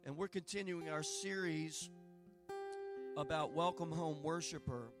continuing our series about Welcome Home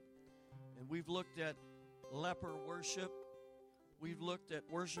Worshiper. And we've looked at leper worship. We've looked at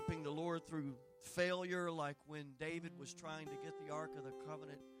worshiping the Lord through failure, like when David was trying to get the Ark of the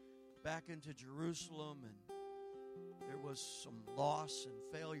Covenant back into Jerusalem, and there was some loss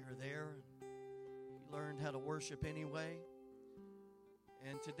and failure there. He learned how to worship anyway.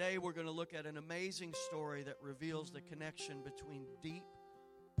 And today we're going to look at an amazing story that reveals the connection between deep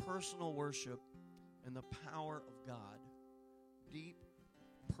personal worship and the power of God. Deep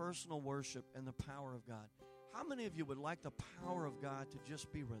personal worship and the power of God. How many of you would like the power of God to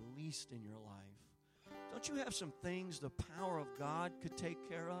just be released in your life? Don't you have some things the power of God could take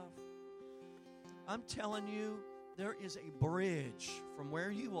care of? I'm telling you, there is a bridge from where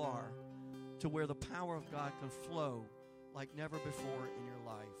you are to where the power of God can flow like never before in your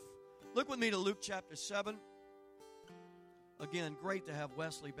life. Look with me to Luke chapter 7. Again, great to have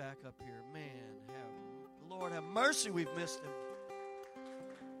Wesley back up here. Man, Lord have mercy, we've missed him.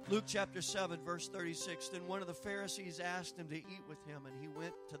 Luke chapter 7, verse 36. Then one of the Pharisees asked him to eat with him, and he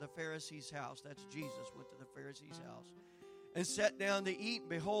went to the Pharisee's house. That's Jesus went to the Pharisee's house and sat down to eat. And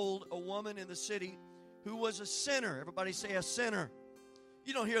behold, a woman in the city who was a sinner. Everybody say a sinner.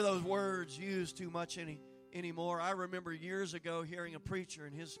 You don't hear those words used too much anymore. I remember years ago hearing a preacher,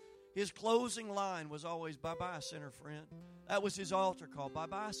 and his closing line was always, bye-bye, sinner friend. That was his altar call,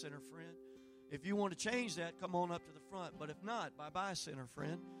 bye-bye, sinner friend. If you want to change that, come on up to the front. But if not, bye-bye, sinner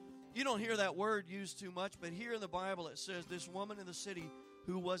friend. You don't hear that word used too much, but here in the Bible it says this woman in the city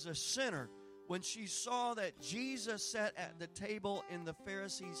who was a sinner, when she saw that Jesus sat at the table in the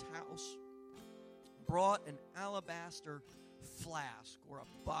Pharisee's house, brought an alabaster flask or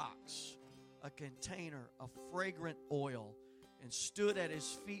a box, a container of fragrant oil, and stood at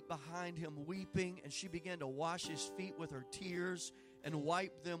his feet behind him weeping, and she began to wash his feet with her tears and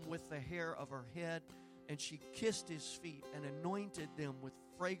wiped them with the hair of her head, and she kissed his feet and anointed them with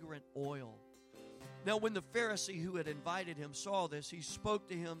fragrant oil. Now when the Pharisee who had invited him saw this, he spoke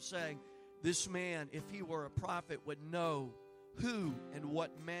to him, saying, this man, if he were a prophet, would know who and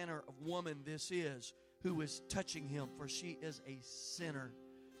what manner of woman this is who is touching him, for she is a sinner.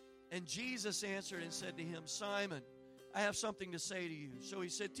 And Jesus answered and said to him, Simon, I have something to say to you. So he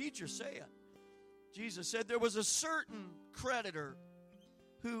said, Teacher, say it. Jesus said, there was a certain creditor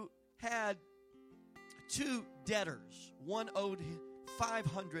who had two debtors. One owed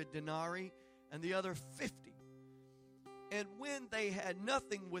 500 denarii and the other 50. And when they had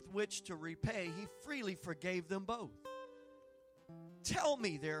nothing with which to repay, he freely forgave them both. Tell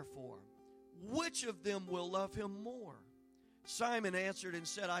me, therefore, which of them will love him more? Simon answered and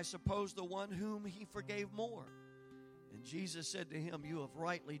said, I suppose the one whom he forgave more. And Jesus said to him, you have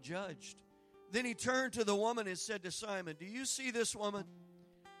rightly judged. Then he turned to the woman and said to Simon, do you see this woman?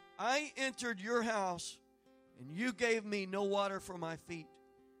 I entered your house, and you gave me no water for my feet,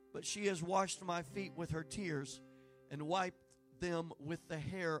 but she has washed my feet with her tears and wiped them with the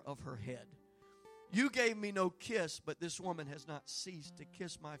hair of her head. You gave me no kiss, but this woman has not ceased to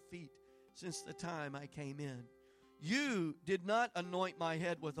kiss my feet since the time I came in. You did not anoint my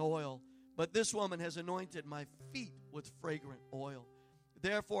head with oil, but this woman has anointed my feet with fragrant oil.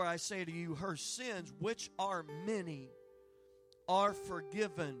 Therefore I say to you, her sins, which are many, are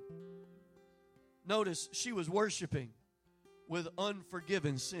forgiven. Notice, she was worshiping with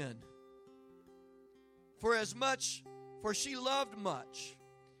unforgiven sin. For she loved much,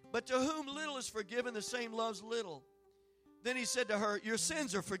 but to whom little is forgiven, the same loves little. Then he said to her, your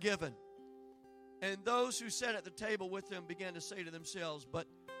sins are forgiven. And those who sat at the table with him began to say to themselves, but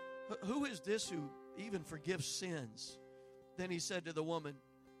who is this who even forgives sins? Then he said to the woman,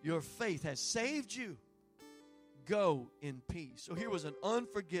 your faith has saved you. Go in peace. So here was an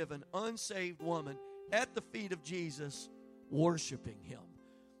unforgiven, unsaved woman at the feet of Jesus, worshiping him.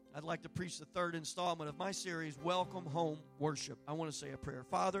 I'd like to preach the third installment of my series, Welcome Home Worship. I want to say a prayer.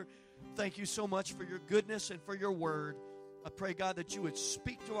 Father, thank you so much for your goodness and for your word. I pray, God, that you would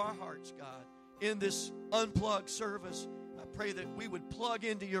speak to our hearts, God, in this unplugged service. I pray that we would plug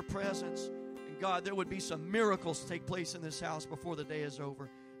into your presence. And God, there would be some miracles take place in this house before the day is over.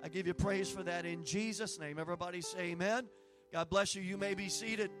 I give you praise for that in Jesus' name. Everybody say amen. God bless you. You may be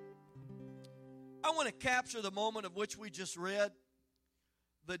seated. I want to capture the moment of which we just read.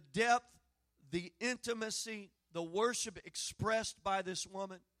 The depth, the intimacy, the worship expressed by this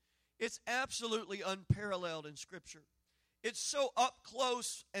woman. It's absolutely unparalleled in Scripture. It's so up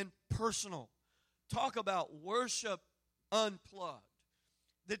close and personal. Talk about worship unplugged.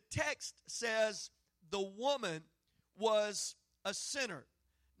 The text says the woman was a sinner.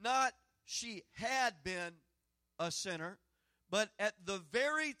 Not she had been a sinner, But at the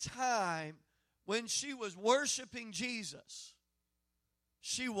very time when she was worshiping Jesus,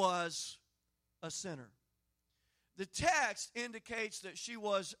 she was a sinner. The text indicates that she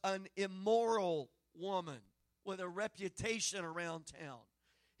was an immoral woman with a reputation around town.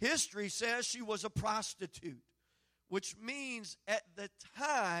 History says she was a prostitute, which means at the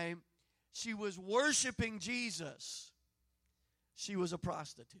time she was worshiping Jesus, she was a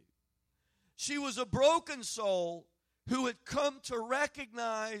prostitute. She was a broken soul who had come to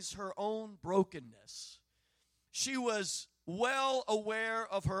recognize her own brokenness. She was well aware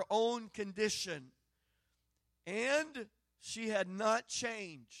of her own condition, and she had not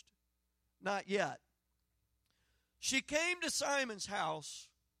changed, not yet. She came to Simon's house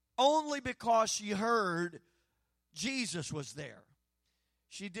only because she heard Jesus was there.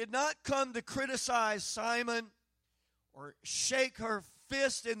 She did not come to criticize Simon or shake her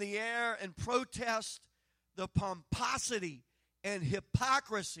fist in the air and protest the pomposity and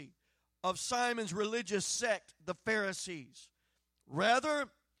hypocrisy of Simon's religious sect, the Pharisees. Rather,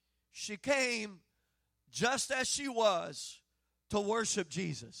 she came just as she was to worship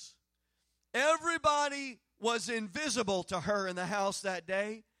Jesus. Everybody was invisible to her in the house that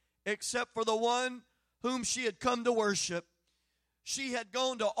day, except for the one whom she had come to worship. She had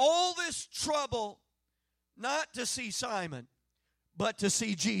gone to all this trouble not to see Simon, but to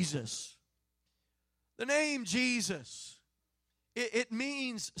see Jesus. The name Jesus, it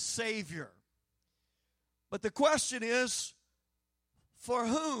means Savior. But the question is, for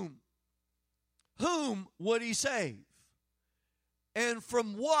whom? Whom would he save? And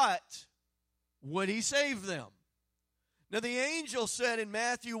from what would he save them? Now the angel said in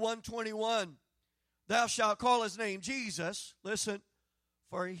Matthew 1:21, thou shalt call his name Jesus, listen,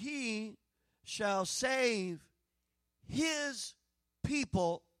 for he shall save his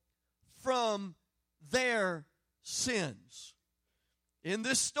people from their sins. In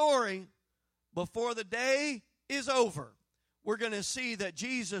this story, before the day is over, we're going to see that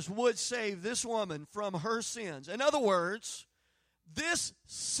Jesus would save this woman from her sins. In other words, this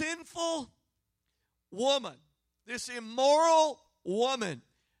sinful woman, this immoral woman,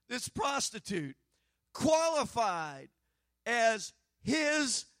 this prostitute, qualified as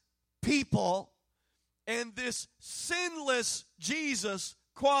his people, and this sinless Jesus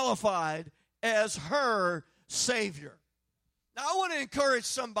qualified as her Savior. Now, I want to encourage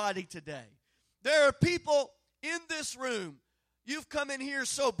somebody today. There are people in this room, you've come in here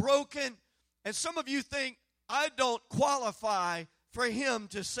so broken, and some of you think, I don't qualify for him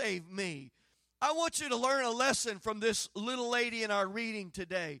to save me. I want you to learn a lesson from this little lady in our reading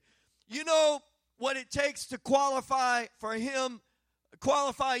today. You know what it takes to qualify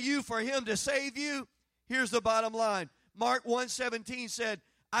you for him to save you? Here's the bottom line. Mark 1:17 said,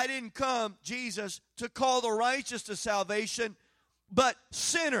 I didn't come, Jesus, to call the righteous to salvation, but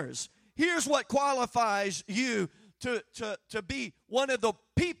sinners. Here's what qualifies you to be one of the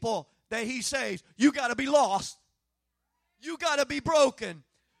people that he saves. You got to be lost. You got to be broken.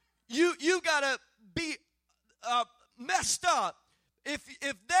 You got to be messed up.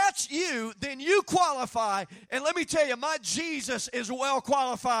 If that's you, then you qualify. And let me tell you, my Jesus is well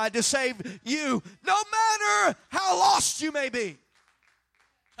qualified to save you, no matter how lost you may be.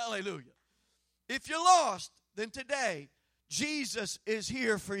 Hallelujah. If you're lost, then today, Jesus is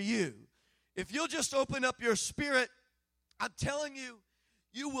here for you. If you'll just open up your spirit, I'm telling you,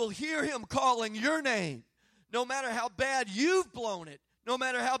 you will hear him calling your name. No matter how bad you've blown it, no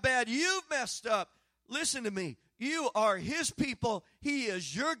matter how bad you've messed up, listen to me. You are his people. He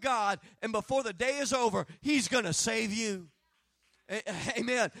is your God. And before the day is over, he's going to save you.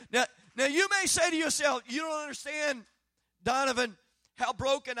 Amen. Now, you may say to yourself, you don't understand, Donovan, how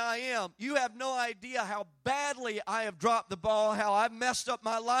broken I am. You have no idea how badly I have dropped the ball, how I've messed up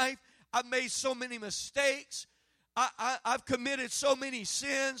my life. I've made so many mistakes. I've committed so many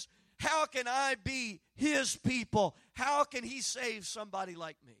sins. How can I be his people? How can he save somebody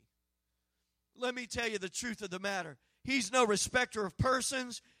like me? Let me tell you the truth of the matter. He's no respecter of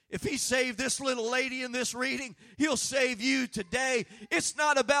persons. If he saved this little lady in this reading, he'll save you today. It's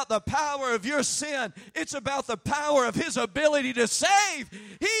not about the power of your sin. It's about the power of his ability to save.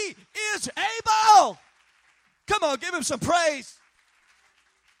 He is able. Come on, give him some praise.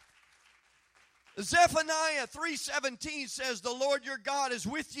 Zephaniah 3:17 says, the Lord your God is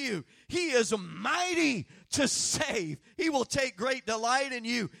with you. He is mighty to save. He will take great delight in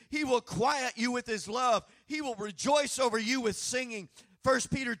you. He will quiet you with his love. He will rejoice over you with singing. 1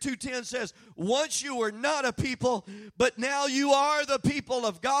 Peter 2:10 says, once you were not a people, but now you are the people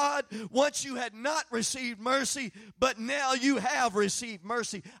of God. Once you had not received mercy, but now you have received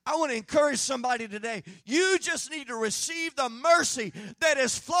mercy. I want to encourage somebody today. You just need to receive the mercy that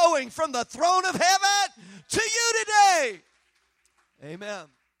is flowing from the throne of heaven to you today. Amen.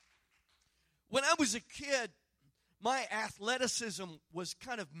 When I was a kid, my athleticism was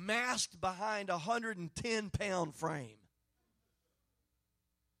kind of masked behind a 110-pound frame.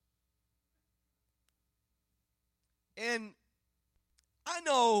 And I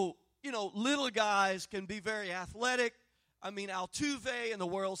know, little guys can be very athletic. I mean, Altuve in the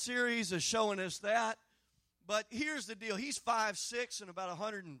World Series is showing us that. But here's the deal. He's 5'6" and about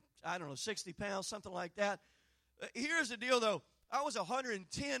 60 pounds, something like that. Here's the deal, though. I was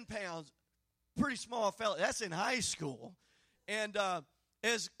 110 pounds, pretty small fella. That's in high school. And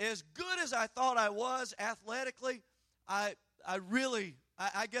as good as I thought I was athletically, I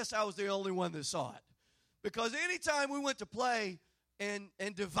guess I was the only one that saw it. Because anytime we went to play and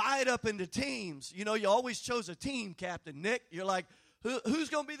divide up into teams, you always chose a team captain. Nick, you're like, who's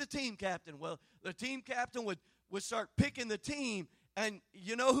going to be the team captain? Well, the team captain would start picking the team. And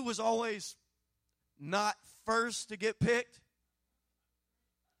you know who was always not first to get picked?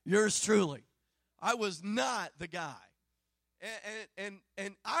 Yours truly. I was not the guy. And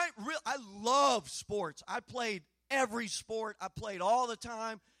I love sports. I played every sport. I played all the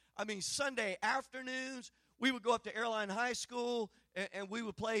time. I mean, Sunday afternoons, we would go up to Airline High School, and we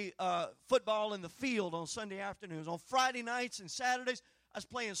would play football in the field on Sunday afternoons. On Friday nights and Saturdays, I was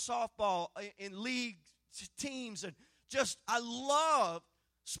playing softball in league teams. And I love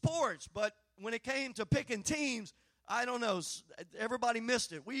sports. But when it came to picking teams, I don't know, everybody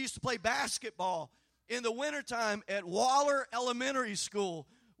missed it. We used to play basketball in the wintertime at Waller Elementary School.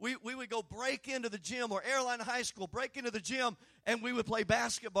 We would go break into the gym, or Airline High School, break into the gym, and we would play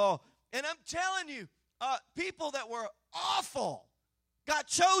basketball. And I'm telling you, people that were awful got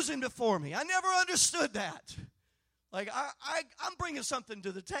chosen before me. I never understood that. Like, I'm bringing something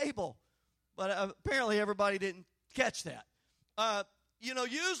to the table. But apparently everybody didn't catch that.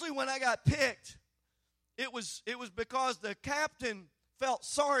 Usually when I got picked, it was because the captain felt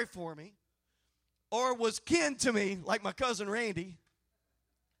sorry for me or was kin to me, like my cousin Randy,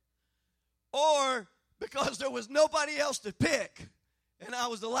 or because there was nobody else to pick, and I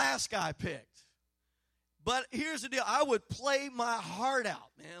was the last guy picked. But here's the deal. I would play my heart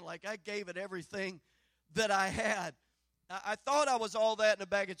out, man. Like, I gave it everything that I had. I thought I was all that in a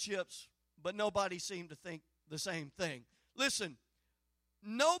bag of chips, but nobody seemed to think the same thing. Listen,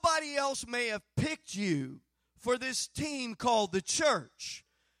 nobody else may have picked you for this team called the church.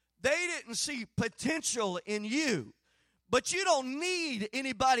 They didn't see potential in you. But you don't need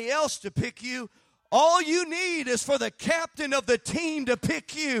anybody else to pick you. All you need is for the captain of the team to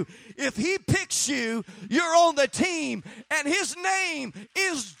pick you. If he picks you, you're on the team. And his name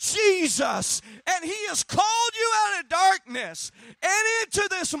is Jesus. And he has called you out of darkness and into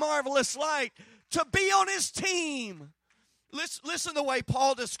this marvelous light to be on his team. Listen the way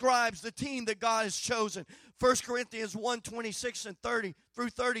Paul describes the team that God has chosen. 1 Corinthians 1:26 and 30 through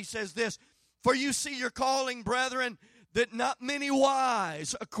 30 says this, "For you see your calling, brethren, that not many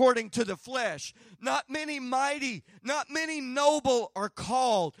wise according to the flesh, not many mighty, not many noble are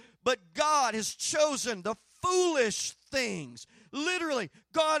called, but God has chosen the foolish things." Literally,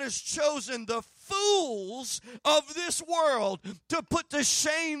 God has chosen the fools of this world to put to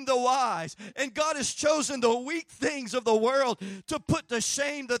shame the wise. And God has chosen the weak things of the world to put to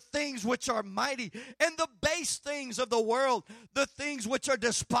shame the things which are mighty. And the base things of the world, the things which are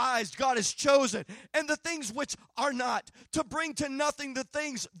despised, God has chosen. And the things which are not, to bring to nothing the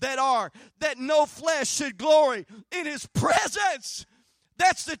things that are, that no flesh should glory in his presence.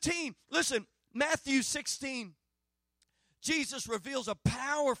 That's the team. Listen, Matthew 16, Jesus reveals a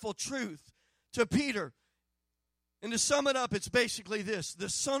powerful truth to Peter. And to sum it up, it's basically this: the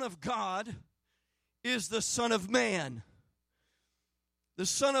Son of God is the Son of Man. The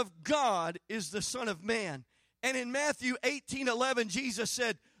Son of God is the Son of Man. And in Matthew 18:11, Jesus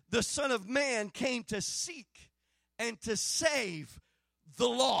said, the Son of Man came to seek and to save the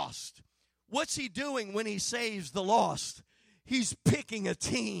lost. What's he doing when he saves the lost? He's picking a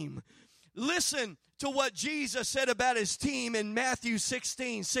team. Listen to what Jesus said about his team in Matthew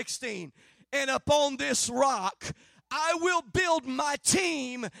 16:16. "And upon this rock I will build my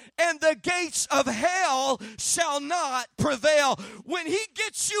team, and the gates of hell shall not prevail." When he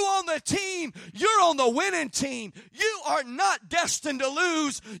gets you on the team, you're on the winning team. You are not destined to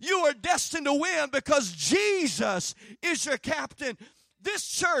lose. You are destined to win because Jesus is your captain. This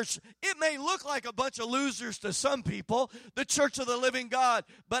church, it may look like a bunch of losers to some people, the Church of the Living God,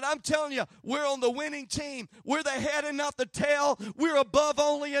 but I'm telling you, we're on the winning team. We're the head and not the tail. We're above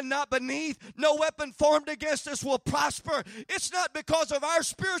only and not beneath. No weapon formed against us will prosper. It's not because of our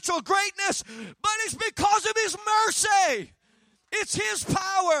spiritual greatness, but it's because of His mercy. It's His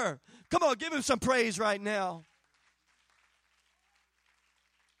power. Come on, give Him some praise right now.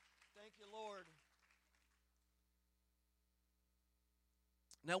 Thank you, Lord.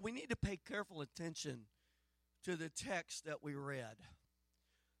 Now, we need to pay careful attention to the text that we read.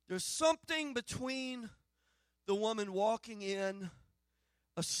 There's something between the woman walking in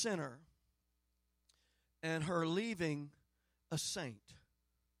a sinner and her leaving a saint.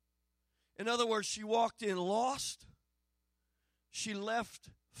 In other words, she walked in lost, she left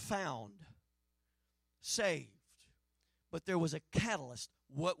found, saved. But there was a catalyst.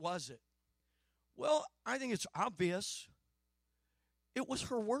 What was it? Well, I think it's obvious. It was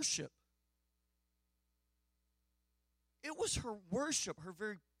her worship. It was her worship, her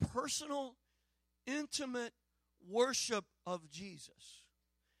very personal, intimate worship of Jesus.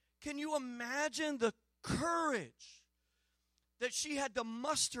 Can you imagine the courage that she had to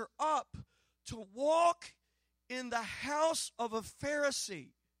muster up to walk in the house of a Pharisee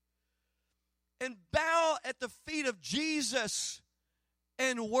and bow at the feet of Jesus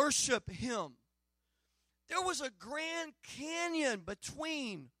and worship Him? There was a Grand Canyon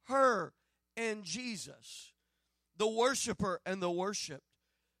between her and Jesus, the worshiper and the worshiped.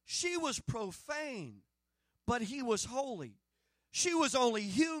 She was profane, but He was holy. She was only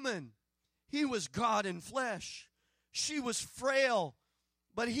human. He was God in flesh. She was frail,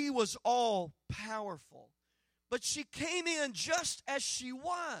 but He was all powerful. But she came in just as she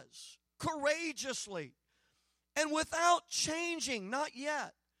was, courageously, and without changing, not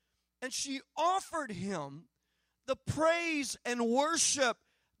yet. And she offered Him the praise and worship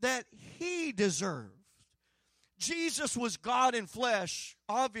that He deserved. Jesus was God in flesh,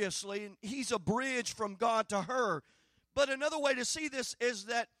 obviously, and He's a bridge from God to her. But another way to see this is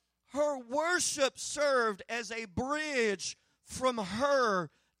that her worship served as a bridge from her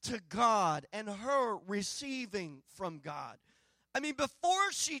to God and her receiving from God. I mean,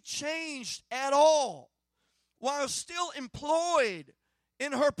 before she changed at all, while still employed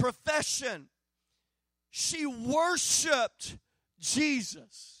in her profession, she worshiped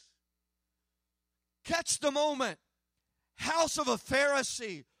Jesus. Catch the moment. House of a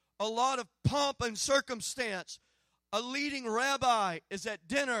Pharisee, a lot of pomp and circumstance. A leading rabbi is at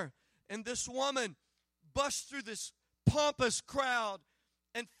dinner, and this woman busts through this pompous crowd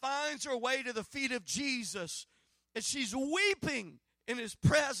and finds her way to the feet of Jesus, and she's weeping in His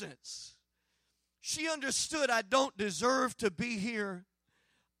presence. She understood, I don't deserve to be here.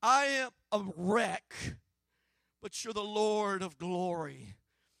 I am a wreck, but You're the Lord of glory.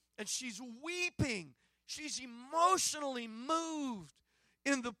 And she's weeping. She's emotionally moved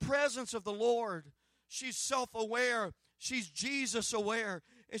in the presence of the Lord. She's self-aware. She's Jesus-aware.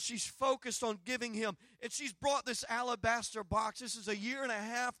 And she's focused on giving Him. And she's brought this alabaster box. This is 1.5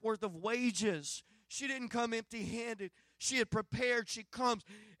 years worth of wages. She didn't come empty-handed. She had prepared. She comes,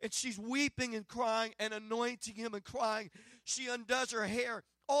 and she's weeping and crying and anointing Him and crying. She undoes her hair.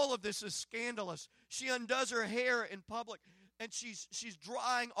 All of this is scandalous. She undoes her hair in public, and she's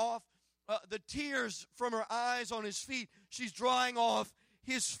drying off the tears from her eyes on His feet. She's drying off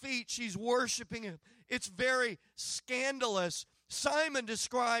His feet. She's worshiping Him. It's very scandalous. Simon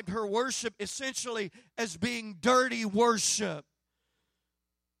described her worship essentially as being dirty worship.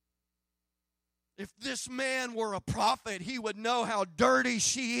 If this man were a prophet, he would know how dirty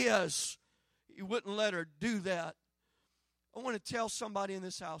she is. He wouldn't let her do that. I want to tell somebody in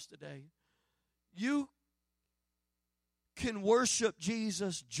this house today, you can worship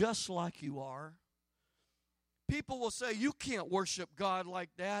Jesus just like you are. People will say, you can't worship God like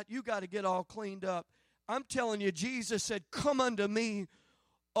that. You got to get all cleaned up. I'm telling you, Jesus said, come unto me,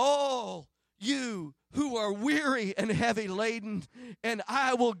 all you who are weary and heavy laden, and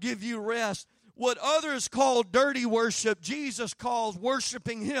I will give you rest. What others call dirty worship, Jesus calls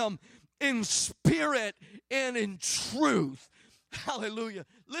worshiping Him in spirit and in truth. Hallelujah.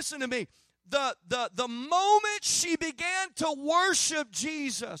 Listen to me. The moment she began to worship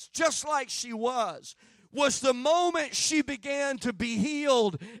Jesus just like she was, was the moment she began to be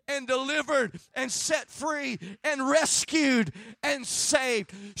healed and delivered and set free and rescued and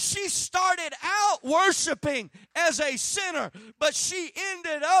saved. She started out worshiping as a sinner, but she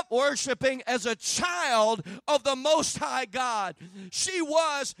ended up worshiping as a child of the Most High God. She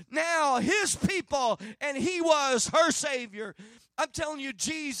was now His people, and He was her Savior. I'm telling you,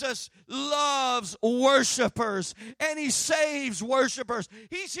 Jesus loves worshipers, and He saves worshipers.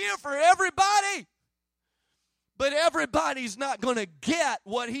 He's here for everybody, but everybody's not going to get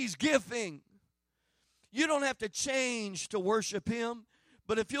what He's giving. You don't have to change to worship Him,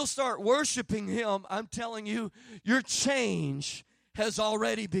 but if you'll start worshiping Him, I'm telling you, your change has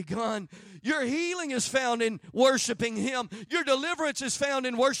already begun. Your healing is found in worshiping Him. Your deliverance is found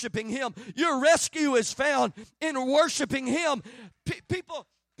in worshiping Him. Your rescue is found in worshiping Him. People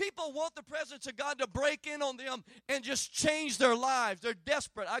want the presence of God to break in on them and just change their lives. They're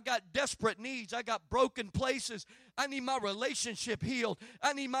desperate. I got desperate needs. I got broken places. I need my relationship healed.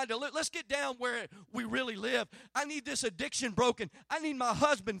 I need my deliverance. Let's get down where we really live. I need this addiction broken. I need my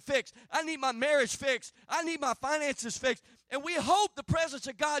husband fixed. I need my marriage fixed. I need my finances fixed. And we hope the presence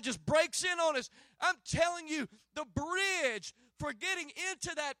of God just breaks in on us. I'm telling you, the bridge for getting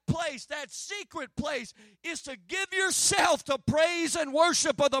into that place, that secret place, is to give yourself to praise and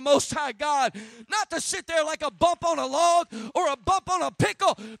worship of the Most High God. Not to sit there like a bump on a log or a bump on a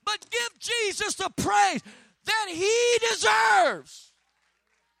pickle, but give Jesus the praise that He deserves.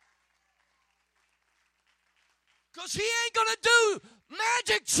 Because He ain't going to do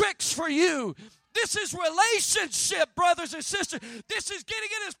magic tricks for you. This is relationship, brothers and sisters. This is getting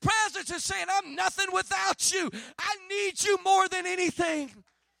in His presence and saying, I'm nothing without you. I need you more than anything.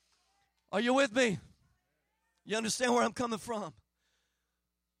 Are you with me? You understand where I'm coming from?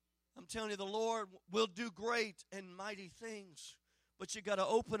 I'm telling you, the Lord will do great and mighty things, but you got to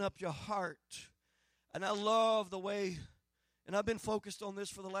open up your heart. And I love the way, and I've been focused on this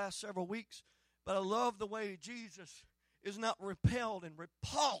for the last several weeks, but I love the way Jesus is not repelled and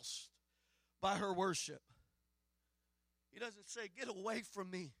repulsed by her worship. He doesn't say, get away from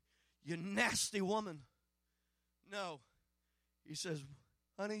me, you nasty woman. No. He says,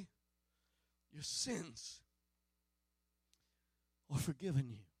 honey, your sins are forgiven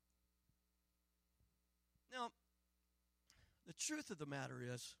you. Now, the truth of the matter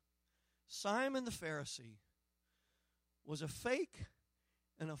is, Simon the Pharisee was a fake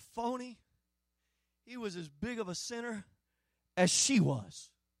and a phony. He was as big of a sinner as she was.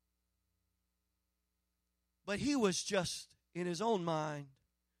 But he was just, in his own mind,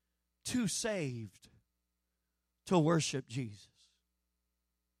 too saved to worship Jesus.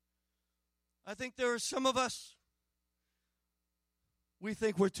 I think there are some of us, we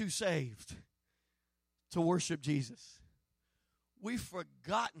think we're too saved to worship Jesus. We've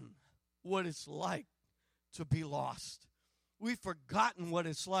forgotten what it's like to be lost. We've forgotten what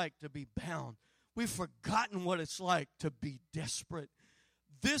it's like to be bound. We've forgotten what it's like to be desperate.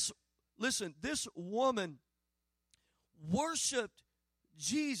 This woman worshiped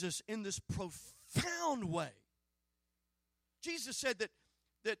Jesus in this profound way. Jesus said that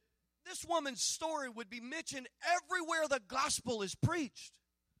this woman's story would be mentioned everywhere the gospel is preached.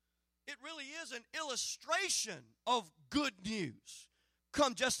 It really is an illustration of good news.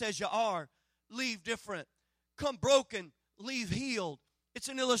 Come just as you are, leave different. Come broken, leave healed. It's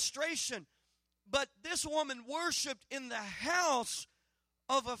an illustration. But this woman worshiped in the house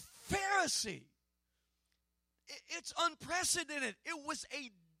of a Pharisee. It's unprecedented. It was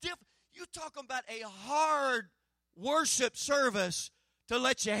you talking about a hard worship service to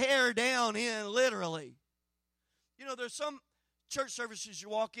let your hair down in, literally. You know, there's some church services you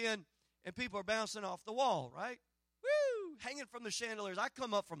walk in and people are bouncing off the wall, right? Woo! Hanging from the chandeliers. I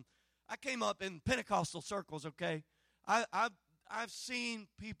came up in Pentecostal circles, okay? I've seen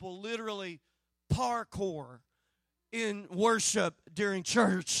people literally parkour in worship during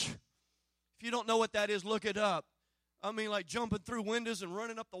church. If you don't know what that is, look it up. I mean, like jumping through windows and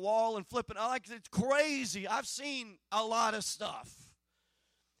running up the wall and flipping. It's crazy. I've seen a lot of stuff.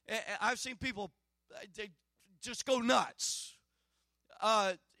 I've seen people they just go nuts.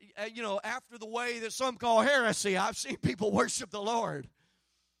 After the way that some call heresy, I've seen people worship the Lord.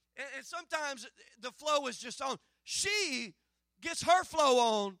 And sometimes the flow is just on. She gets her flow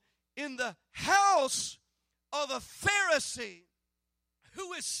on in the house of a Pharisee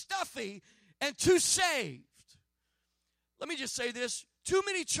who is stuffy and too saved. Let me just say this. Too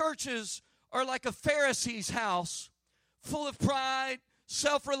many churches are like a Pharisee's house, full of pride,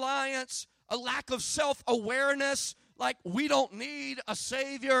 self-reliance, a lack of self-awareness, like we don't need a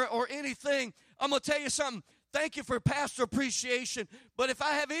Savior or anything. I'm going to tell you something. Thank you for pastor appreciation. But if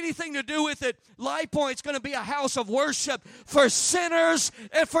I have anything to do with it, Life Point's going to be a house of worship for sinners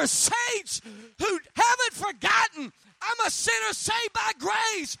and for saints who haven't forgotten. I'm a sinner saved by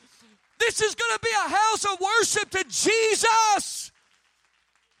grace. This is going to be a house of worship to Jesus.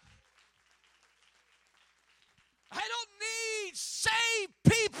 I don't need saved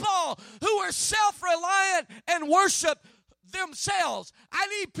people who are self-reliant and worship themselves. I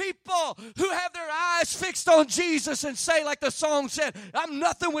need people who have their eyes fixed on Jesus and say, like the song said, I'm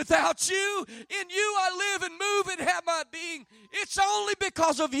nothing without you. In you I live and move and have my being. It's only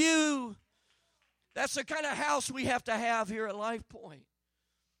because of you. That's the kind of house we have to have here at Life Point.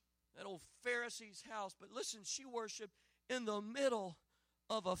 That old Pharisee's house. But listen, she worshiped in the middle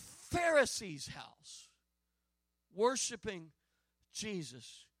of a Pharisee's house, worshiping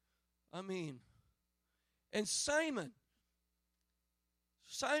Jesus. And Simon's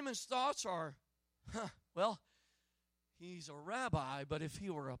thoughts are, well, he's a rabbi, but if he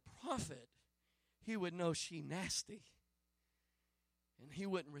were a prophet, he would know she nasty. And he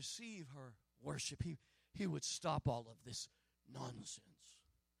wouldn't receive her worship. He would stop all of this nonsense.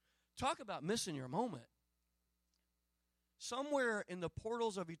 Talk about missing your moment. Somewhere in the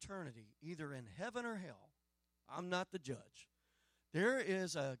portals of eternity, either in heaven or hell, I'm not the judge, there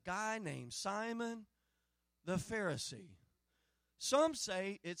is a guy named Simon the Pharisee. Some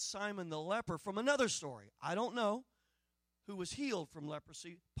say it's Simon the leper from another story. I don't know, who was healed from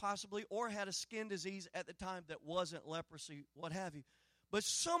leprosy, possibly, or had a skin disease at the time that wasn't leprosy, what have you. But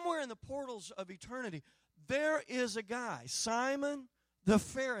somewhere in the portals of eternity, there is a guy, Simon the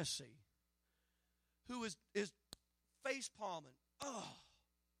Pharisee, who is face-palming. Oh,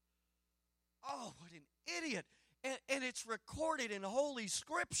 what an idiot. And it's recorded in Holy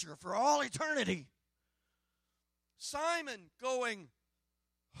Scripture for all eternity. Simon going,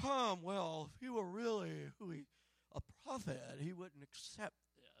 well, if he were really a prophet, he wouldn't accept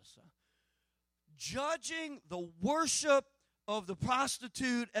this. Judging the worship of the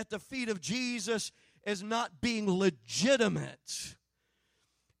prostitute at the feet of Jesus as not being legitimate.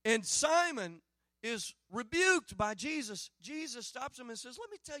 And Simon is rebuked by Jesus. Jesus stops him and says,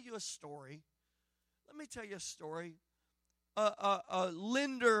 let me tell you a story. A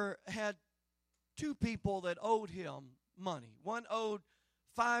lender had two people that owed him money. One owed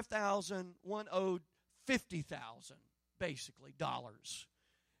 $5,000, one owed $50,000, basically, dollars.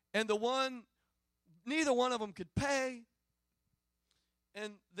 And neither one of them could pay.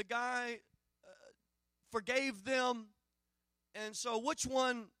 And the guy forgave them. And so which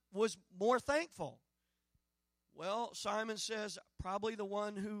one was more thankful? Well, Simon says, probably the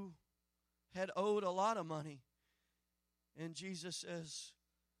one who had owed a lot of money. And Jesus says,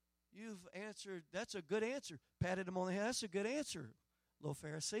 you've answered, that's a good answer. Patted him on the head, that's a good answer, little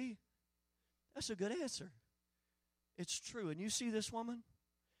Pharisee. That's a good answer. It's true. And you see this woman?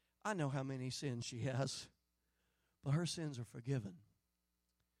 I know how many sins she has, but her sins are forgiven.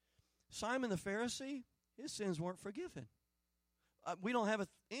 Simon the Pharisee, his sins weren't forgiven. We don't have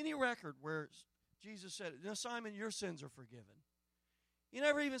any record where Jesus said, no, Simon, your sins are forgiven. He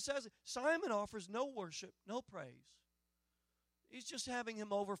never even says it. Simon offers no worship, no praise. He's just having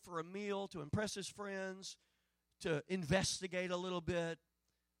him over for a meal to impress his friends, to investigate a little bit,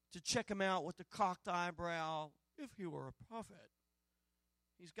 to check him out with the cocked eyebrow. If he were a prophet,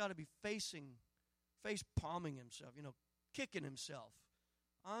 he's got to be face-palming himself, kicking himself.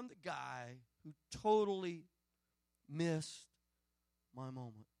 I'm the guy who totally missed my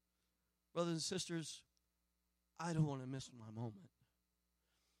moment. Brothers and sisters, I don't want to miss my moment.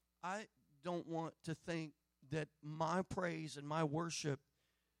 I don't want to think that my praise and my worship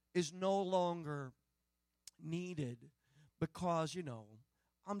is no longer needed because,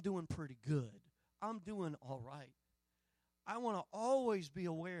 I'm doing pretty good. I'm doing all right. I want to always be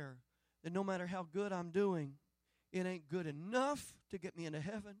aware that no matter how good I'm doing, it ain't good enough to get me into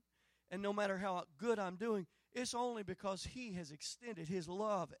heaven. And no matter how good I'm doing, it's only because He has extended His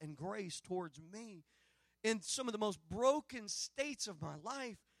love and grace towards me in some of the most broken states of my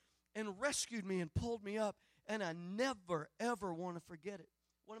life and rescued me and pulled me up. And I never, ever want to forget it.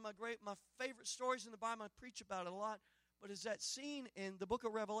 One of my favorite stories in the Bible, I preach about it a lot, but is that scene in the book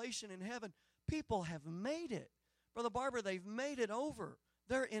of Revelation in heaven. People have made it. Brother Barber, they've made it over.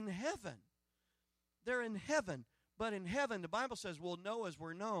 They're in heaven. They're in heaven. But in heaven, the Bible says, we'll know as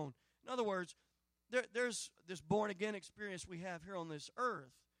we're known. In other words, there's this born-again experience we have here on this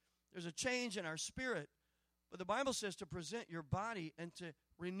earth. There's a change in our spirit. But the Bible says to present your body and to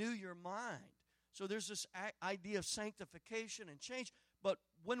renew your mind. So there's this idea of sanctification and change. But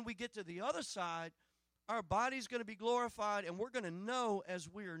when we get to the other side, our body's going to be glorified, and we're going to know as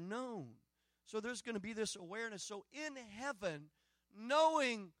we are known. So there's going to be this awareness. So in heaven,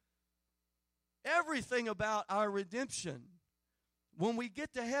 knowing everything about our redemption, when we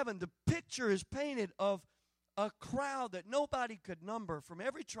get to heaven, the picture is painted of a crowd that nobody could number, from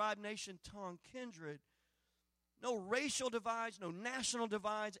every tribe, nation, tongue, kindred. No racial divides, no national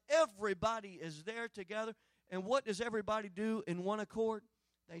divides. Everybody is there together. And what does everybody do in one accord?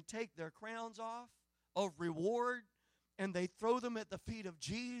 They take their crowns off of reward and they throw them at the feet of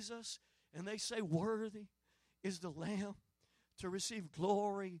Jesus. And they say, worthy is the Lamb to receive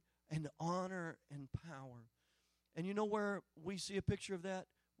glory and honor and power. And you know where we see a picture of that?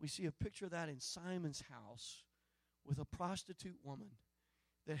 We see a picture of that in Simon's house with a prostitute woman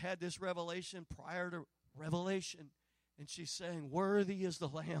that had this revelation prior to revelation. And she's saying, worthy is the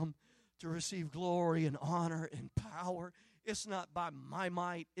Lamb to receive glory and honor and power. It's not by my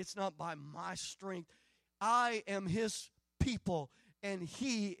might. It's not by my strength. I am his people, and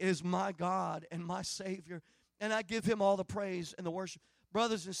he is my God and my Savior. And I give him all the praise and the worship.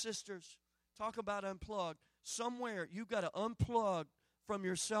 Brothers and sisters, talk about unplugged. Somewhere you've got to unplug from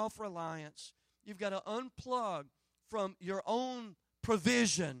your self-reliance. You've got to unplug from your own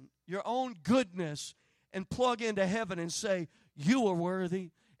provision, your own goodness, and plug into heaven and say, you are worthy,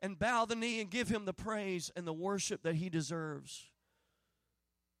 and bow the knee and give him the praise and the worship that he deserves.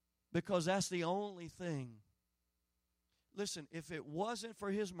 Because that's the only thing. Listen, if it wasn't for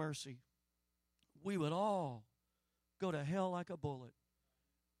his mercy, we would all go to hell like a bullet.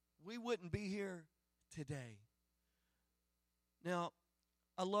 We wouldn't be here today. Now,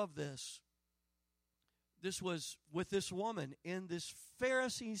 I love this. This was with this woman in this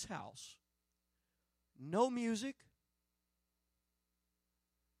Pharisee's house. No music.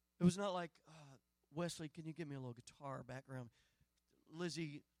 It was not like, Wesley, can you give me a little guitar background?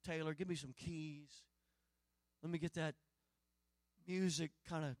 Lizzie Taylor, give me some keys. Let me get that music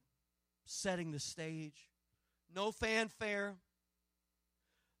kind of setting the stage. No fanfare.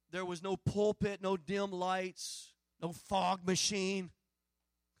 There was no pulpit, no dim lights, no fog machine.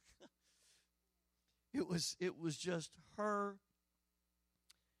 It was just her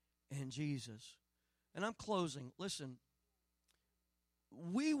and Jesus. And I'm closing. Listen,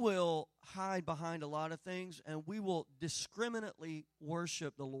 we will hide behind a lot of things, and we will discriminately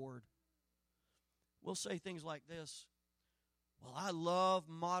worship the Lord. We'll say things like this. Well, I love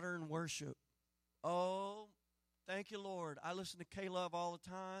modern worship. Oh, thank you, Lord. I listen to K-Love all the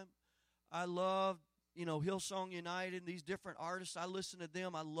time. I love, Hillsong United, these different artists. I listen to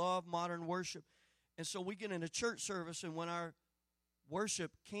them. I love modern worship. And so we get in a church service, and when our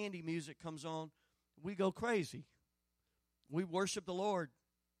worship candy music comes on, we go crazy. We worship the Lord.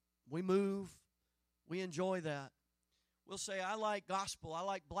 We move. We enjoy that. We'll say, I like gospel. I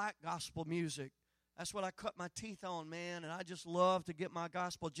like black gospel music. That's what I cut my teeth on, man, and I just love to get my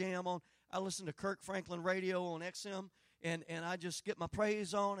gospel jam on. I listen to Kirk Franklin radio on XM, and I just get my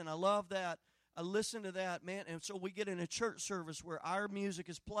praise on, and I love that. I listen to that, man, and so we get in a church service where our music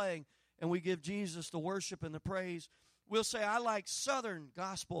is playing, and we give Jesus the worship and the praise. We'll say, I like Southern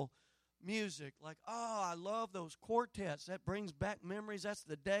gospel music. Like, I love those quartets. That brings back memories. That's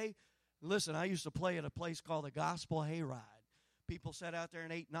the day. Listen, I used to play at a place called the Gospel Hayride. People sat out there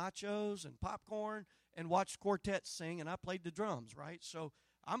and ate nachos and popcorn and watched quartets sing, and I played the drums, right? So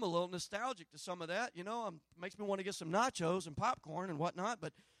I'm a little nostalgic to some of that. Makes me want to get some nachos and popcorn and whatnot,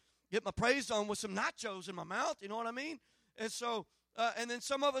 but get my praise on with some nachos in my mouth, you know what I mean? And so, and then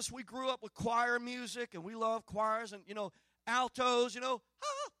some of us, we grew up with choir music, and we love choirs, and, altos,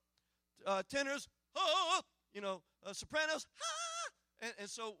 tenors, sopranos, and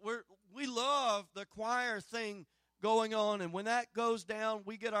so we love the choir thing going on, and when that goes down,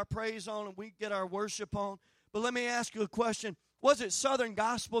 we get our praise on and we get our worship on. But let me ask you a question. Was it Southern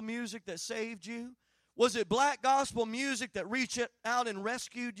gospel music that saved you? Was it black gospel music that reached out and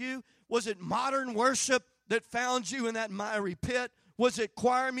rescued you? Was it modern worship that found you in that miry pit? Was it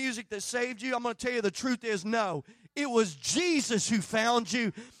choir music that saved you? I'm going to tell you the truth is no. It was Jesus who found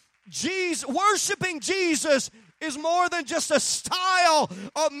you. Worshiping Jesus is more than just a style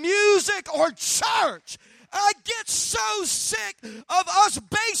of music or church. I get so sick of us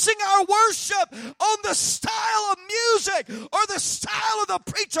basing our worship on the style of music or the style of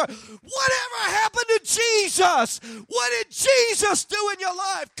the preacher. Whatever happened to Jesus? What did Jesus do in your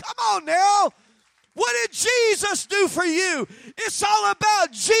life? Come on now. What did Jesus do for you? It's all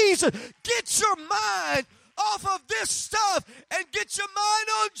about Jesus. Get your mind off of this stuff and get your mind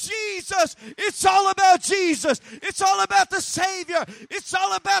on Jesus. It's all about Jesus. It's all about the Savior. It's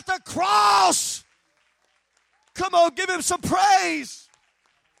all about the cross. Come on, give him some praise.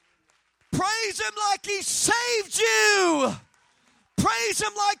 Praise him like he saved you. Praise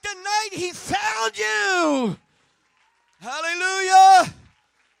him like the night he found you. Hallelujah.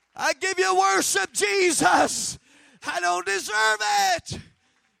 I give you worship, Jesus. I don't deserve it,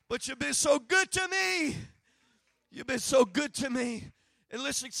 but you've been so good to me. You've been so good to me. And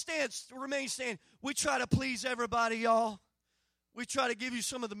listen, remain standing. We try to please everybody, y'all. We try to give you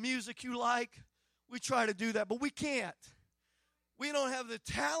some of the music you like. We try to do that, but we can't. We don't have the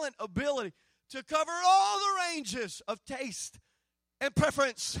talent, ability to cover all the ranges of taste and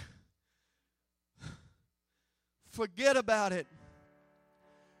preference. Forget about it.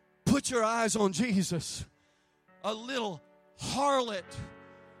 Put your eyes on Jesus. A little harlot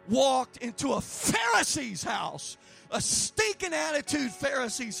walked into a Pharisee's house, a stinking attitude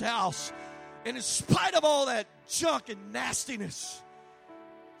Pharisee's house. And in spite of all that junk and nastiness,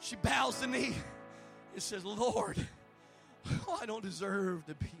 she bows the knee and says, Lord, I don't deserve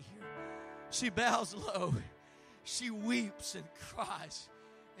to be here. She bows low. She weeps and cries.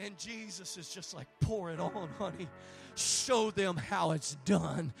 And Jesus is just like, pour it on, honey. Show them how it's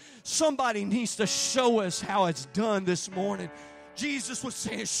done. Somebody needs to show us how it's done this morning. Jesus was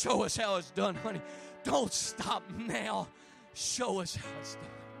saying, show us how it's done, honey. Don't stop now. Show us how it's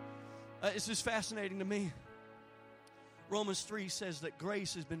done. It's just fascinating to me. Romans 3 says that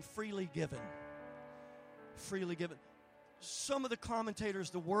grace has been freely given. Freely given. Some of the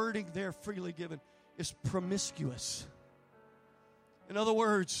commentators, the wording there, freely given, is promiscuous. In other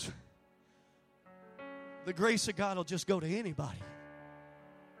words, the grace of God will just go to anybody.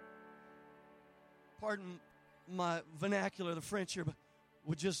 Pardon my vernacular, the French here, but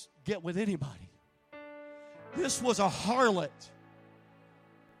would just get with anybody. This was a harlot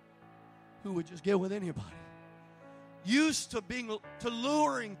who would just get with anybody. Used to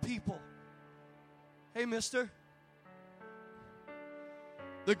luring people. Hey, mister.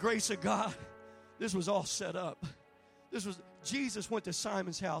 The grace of God. This was all set up. Jesus went to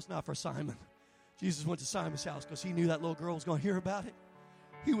Simon's house, not for Simon. Jesus went to Simon's house because he knew that little girl was going to hear about it.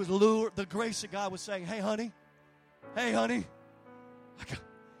 He was lured. The grace of God was saying, hey, honey, I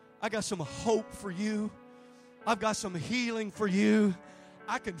got some hope for you. I've got some healing for you.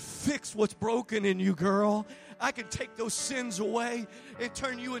 I can fix what's broken in you, girl. I can take those sins away and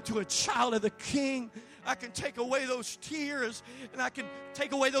turn you into a child of the King. I can take away those tears, and I can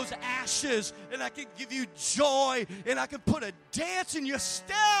take away those ashes, and I can give you joy, and I can put a dance in your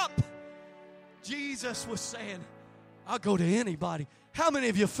step. Jesus was saying, I'll go to anybody. How many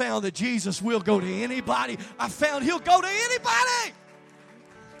of you found that Jesus will go to anybody? I found he'll go to anybody.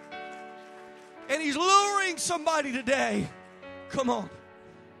 And he's luring somebody today. Come on.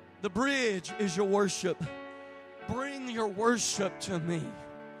 The bridge is your worship. Bring your worship to me.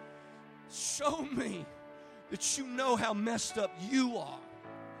 Show me that you know how messed up you are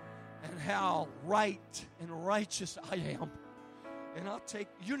and how right and righteous I am. And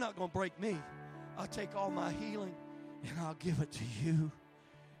you're not going to break me. I'll take all my healing and I'll give it to you.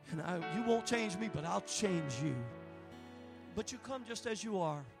 And you won't change me, but I'll change you. But you come just as you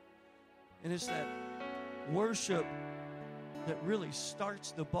are. And it's that worship that really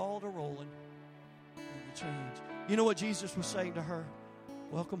starts the ball to rolling and the change. You know what Jesus was saying to her?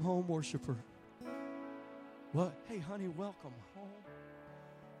 Welcome home, worshiper. What? Hey, honey, welcome home.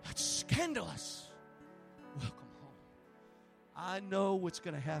 That's scandalous. Welcome home. I know what's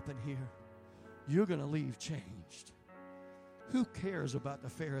going to happen here. You're going to leave changed. Who cares about the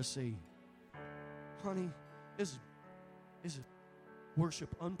Pharisee? Honey, this is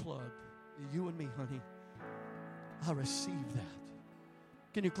worship unplugged. You and me, honey. I receive that.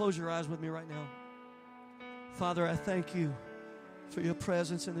 Can you close your eyes with me right now? Father, I thank you for your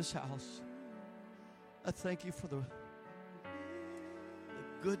presence in this house. I thank you for the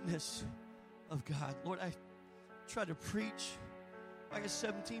goodness of God. Lord, I tried to preach. I got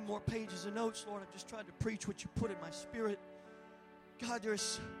 17 more pages of notes, Lord. I just tried to preach what you put in my spirit. God,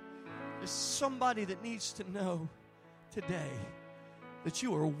 there's somebody that needs to know today that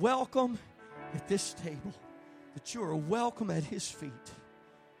you are welcome at this table, that you are welcome at his feet.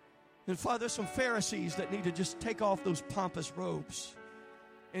 And Father, there's some Pharisees that need to just take off those pompous robes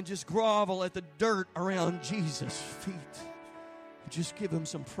and just grovel at the dirt around Jesus' feet. Just give him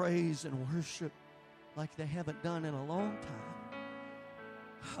some praise and worship like they haven't done in a long time.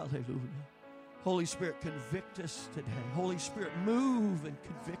 Hallelujah. Holy Spirit, convict us today. Holy Spirit, move and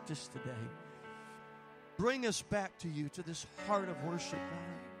convict us today. Bring us back to you, to this heart of worship,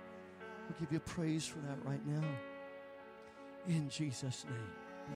 God. We give you praise for that right now. In Jesus' name.